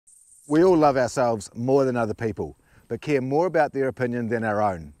We all love ourselves more than other people, but care more about their opinion than our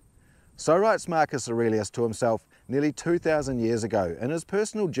own. So writes Marcus Aurelius to himself nearly 2,000 years ago in his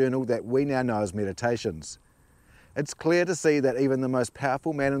personal journal that we now know as Meditations. It's clear to see that even the most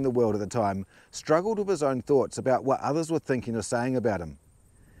powerful man in the world at the time struggled with his own thoughts about what others were thinking or saying about him.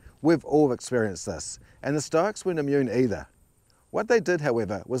 We've all experienced this, and the Stoics weren't immune either. What they did,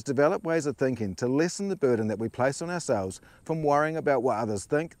 however, was develop ways of thinking to lessen the burden that we place on ourselves from worrying about what others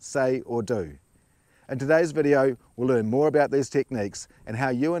think, say, or do. In today's video, we'll learn more about these techniques and how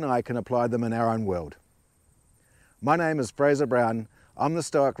you and I can apply them in our own world. My name is Fraser Brown, I'm the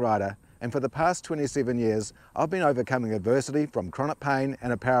Stoic writer, and for the past 27 years, I've been overcoming adversity from chronic pain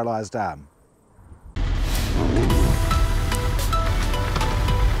and a paralysed arm.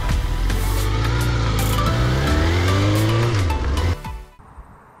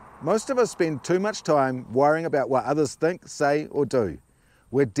 Most of us spend too much time worrying about what others think, say, or do.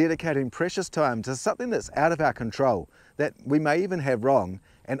 We're dedicating precious time to something that's out of our control, that we may even have wrong,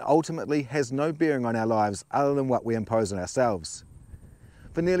 and ultimately has no bearing on our lives other than what we impose on ourselves.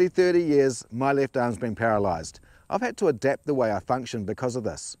 For nearly 30 years, my left arm's been paralysed. I've had to adapt the way I function because of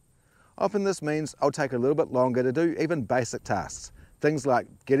this. Often this means I'll take a little bit longer to do even basic tasks, things like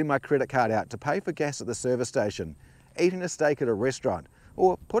getting my credit card out to pay for gas at the service station, eating a steak at a restaurant,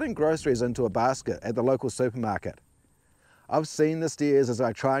 or putting groceries into a basket at the local supermarket. I've seen the stares as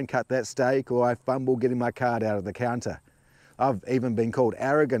I try and cut that steak, or I fumble getting my card out of the counter. I've even been called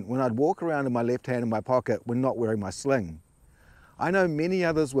arrogant when I'd walk around with my left hand in my pocket when not wearing my sling. I know many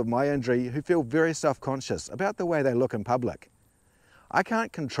others with my injury who feel very self-conscious about the way they look in public. I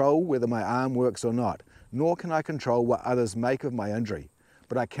can't control whether my arm works or not, nor can I control what others make of my injury,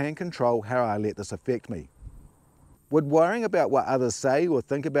 but I can control how I let this affect me. Would worrying about what others say or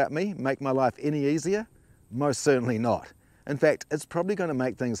think about me make my life any easier? Most certainly not. In fact, it's probably going to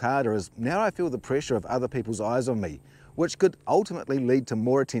make things harder, as now I feel the pressure of other people's eyes on me, which could ultimately lead to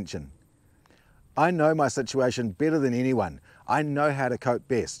more attention. I know my situation better than anyone. I know how to cope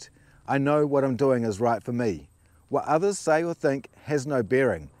best. I know what I'm doing is right for me. What others say or think has no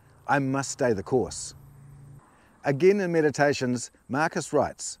bearing. I must stay the course. Again in Meditations, Marcus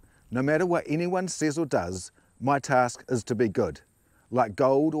writes, "No matter what anyone says or does, my task is to be good, like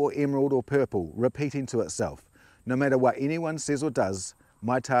gold or emerald or purple repeating to itself. No matter what anyone says or does,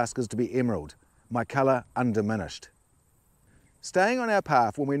 my task is to be emerald, my colour undiminished." Staying on our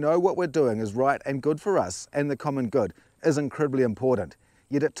path when we know what we're doing is right and good for us and the common good is incredibly important,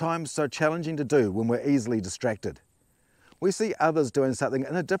 yet at times so challenging to do when we're easily distracted. We see others doing something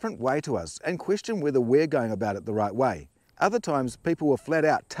in a different way to us and question whether we're going about it the right way. Other times, people will flat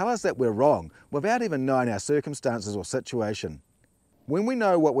out tell us that we're wrong without even knowing our circumstances or situation. When we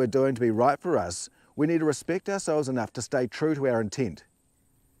know what we're doing to be right for us, we need to respect ourselves enough to stay true to our intent.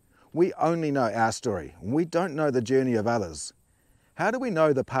 We only know our story. We don't know the journey of others. How do we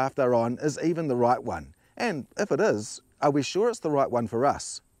know the path they're on is even the right one? And if it is, are we sure it's the right one for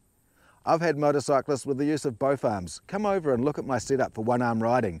us? I've had motorcyclists with the use of both arms come over and look at my setup for one-arm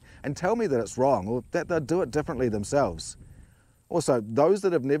riding and tell me that it's wrong or that they'll do it differently themselves. Also, those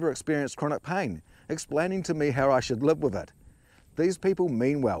that have never experienced chronic pain, explaining to me how I should live with it. These people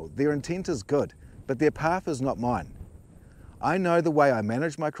mean well, their intent is good, but their path is not mine. I know the way I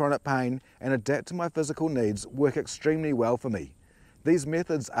manage my chronic pain and adapt to my physical needs work extremely well for me. These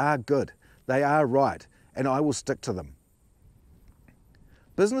methods are good, they are right, and I will stick to them.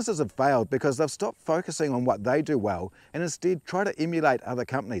 Businesses have failed because they've stopped focusing on what they do well and instead try to emulate other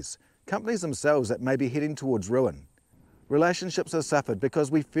companies themselves that may be heading towards ruin. Relationships have suffered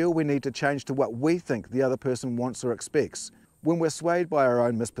because we feel we need to change to what we think the other person wants or expects, when we're swayed by our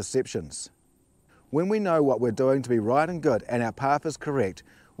own misperceptions. When we know what we're doing to be right and good and our path is correct,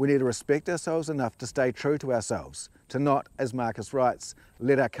 we need to respect ourselves enough to stay true to ourselves, to not, as Marcus writes,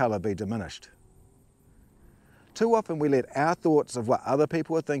 let our colour be diminished. Too often we let our thoughts of what other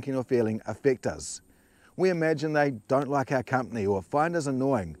people are thinking or feeling affect us. We imagine they don't like our company or find us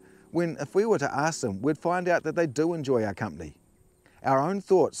annoying, when if we were to ask them, we'd find out that they do enjoy our company. Our own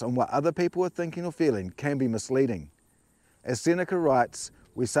thoughts on what other people are thinking or feeling can be misleading. As Seneca writes,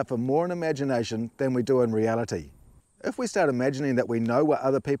 we suffer more in imagination than we do in reality. If we start imagining that we know what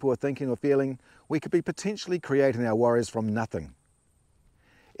other people are thinking or feeling, we could be potentially creating our worries from nothing.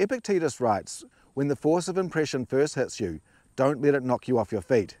 Epictetus writes, when the force of impression first hits you, don't let it knock you off your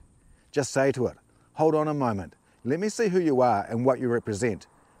feet. Just say to it, hold on a moment, let me see who you are and what you represent.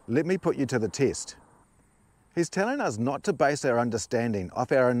 Let me put you to the test. He's telling us not to base our understanding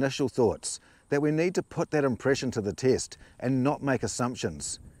off our initial thoughts, that we need to put that impression to the test and not make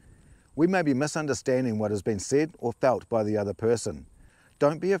assumptions. We may be misunderstanding what has been said or felt by the other person.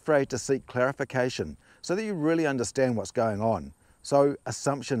 Don't be afraid to seek clarification so that you really understand what's going on, so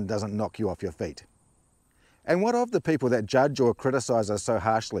assumption doesn't knock you off your feet. And what of the people that judge or criticise us so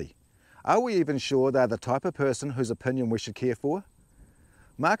harshly? Are we even sure they're the type of person whose opinion we should care for?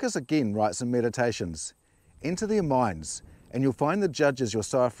 Marcus again writes in Meditations, "Enter their minds, and you'll find the judges you're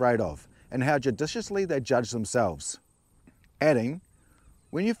so afraid of, and how judiciously they judge themselves." Adding,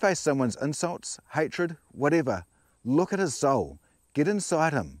 when you face someone's insults, hatred, whatever, look at his soul, get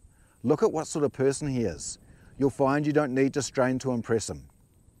inside him, look at what sort of person he is. You'll find you don't need to strain to impress him.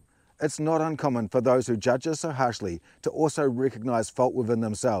 It's not uncommon for those who judge us so harshly to also recognise fault within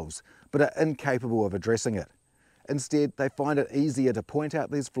themselves, but are incapable of addressing it. Instead, they find it easier to point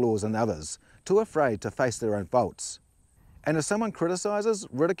out these flaws in others, too afraid to face their own faults. And if someone criticises,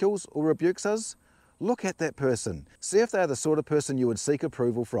 ridicules, or rebukes us, look at that person. See if they're the sort of person you would seek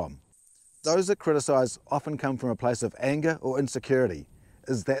approval from. Those that criticise often come from a place of anger or insecurity.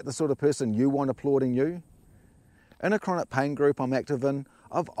 Is that the sort of person you want applauding you? In a chronic pain group I'm active in,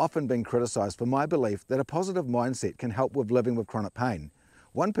 I've often been criticised for my belief that a positive mindset can help with living with chronic pain.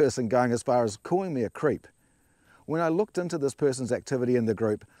 One person going as far as calling me a creep. When I looked into this person's activity in the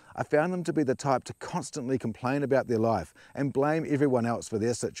group, I found them to be the type to constantly complain about their life and blame everyone else for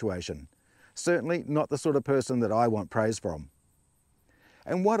their situation. Certainly not the sort of person that I want praise from.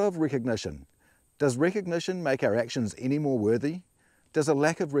 And what of recognition? Does recognition make our actions any more worthy? Does a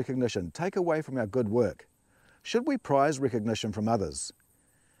lack of recognition take away from our good work? Should we prize recognition from others?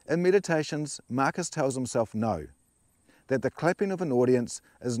 In Meditations, Marcus tells himself no, that the clapping of an audience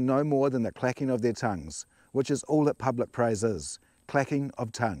is no more than the clacking of their tongues, which is all that public praise is, clacking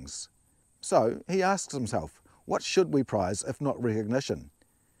of tongues. So he asks himself, what should we prize if not recognition?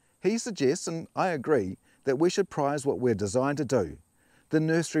 He suggests, and I agree, that we should prize what we're designed to do. The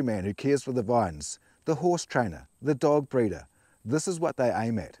nurseryman who cares for the vines, the horse trainer, the dog breeder, this is what they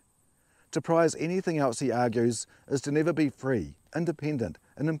aim at. To prize anything else, he argues, is to never be free, independent,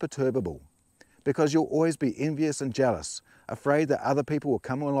 and imperturbable, because you'll always be envious and jealous, afraid that other people will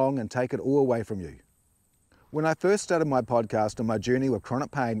come along and take it all away from you. When I first started my podcast on my journey with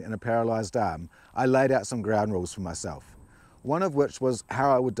chronic pain and a paralysed arm, I laid out some ground rules for myself, one of which was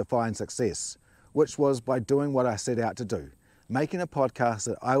how I would define success, which was by doing what I set out to do, making a podcast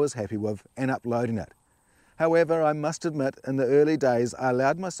that I was happy with and uploading it. However, I must admit, in the early days, I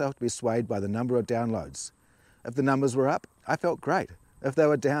allowed myself to be swayed by the number of downloads. If the numbers were up, I felt great. If they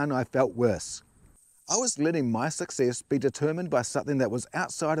were down, I felt worse. I was letting my success be determined by something that was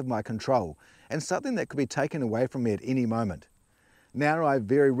outside of my control and something that could be taken away from me at any moment. Now I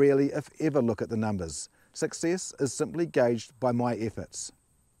very rarely, if ever, look at the numbers. Success is simply gauged by my efforts.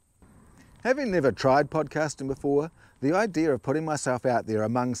 Having never tried podcasting before, the idea of putting myself out there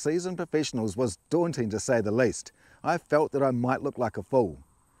among seasoned professionals was daunting to say the least. I felt that I might look like a fool.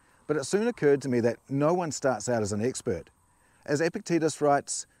 But it soon occurred to me that no one starts out as an expert. As Epictetus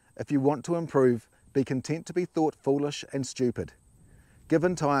writes, if you want to improve, be content to be thought foolish and stupid.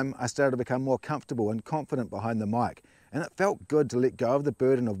 Given time, I started to become more comfortable and confident behind the mic, and it felt good to let go of the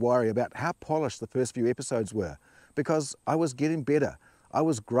burden of worry about how polished the first few episodes were, because I was getting better, I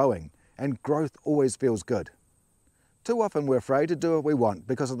was growing, and growth always feels good. Too often we're afraid to do what we want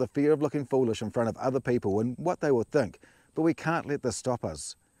because of the fear of looking foolish in front of other people and what they will think, but we can't let this stop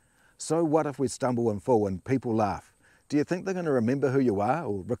us. So what if we stumble and fall and people laugh? Do you think they're going to remember who you are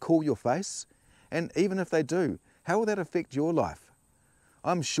or recall your face? And even if they do, how will that affect your life?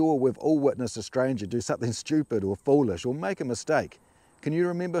 I'm sure we've all witnessed a stranger do something stupid or foolish or make a mistake. Can you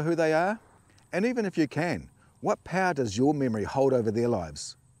remember who they are? And even if you can, what power does your memory hold over their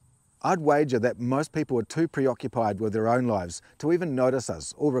lives? I'd wager that most people are too preoccupied with their own lives to even notice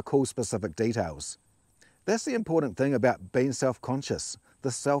us or recall specific details. That's the important thing about being self-conscious, the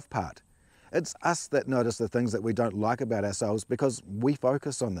self part. It's us that notice the things that we don't like about ourselves because we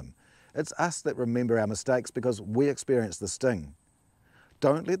focus on them. It's us that remember our mistakes because we experience the sting.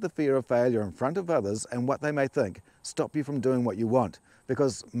 Don't let the fear of failure in front of others and what they may think stop you from doing what you want,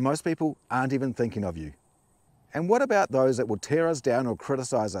 because most people aren't even thinking of you. And what about those that will tear us down or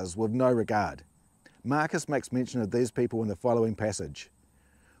criticise us with no regard? Marcus makes mention of these people in the following passage.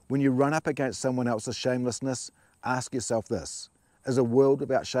 When you run up against someone else's shamelessness, ask yourself this: is a world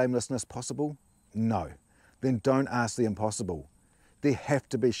without shamelessness possible? No. Then don't ask the impossible. There have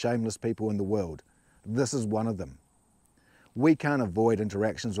to be shameless people in the world. This is one of them. We can't avoid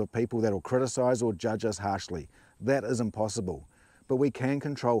interactions with people that will criticise or judge us harshly. That is impossible. But we can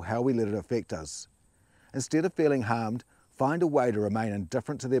control how we let it affect us. Instead of feeling harmed, find a way to remain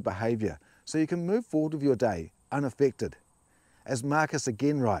indifferent to their behaviour so you can move forward with your day unaffected. As Marcus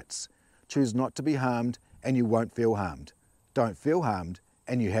again writes, choose not to be harmed and you won't feel harmed. Don't feel harmed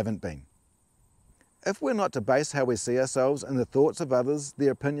and you haven't been. If we're not to base how we see ourselves in the thoughts of others,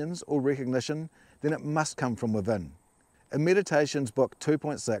 their opinions or recognition, then it must come from within. In Meditations book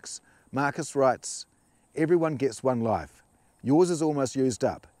 2.6, Marcus writes, "Everyone gets one life. Yours is almost used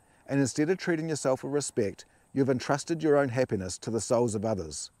up, and instead of treating yourself with respect, you've entrusted your own happiness to the souls of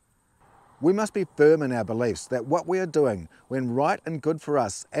others." We must be firm in our beliefs that what we are doing, when right and good for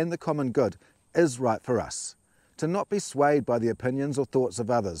us and the common good, is right for us. To not be swayed by the opinions or thoughts of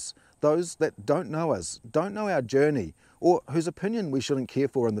others, those that don't know us, don't know our journey, or whose opinion we shouldn't care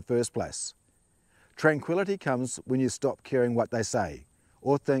for in the first place. Tranquility comes when you stop caring what they say,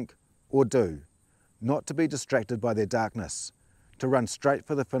 or think, or do, not to be distracted by their darkness, to run straight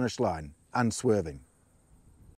for the finish line, unswerving.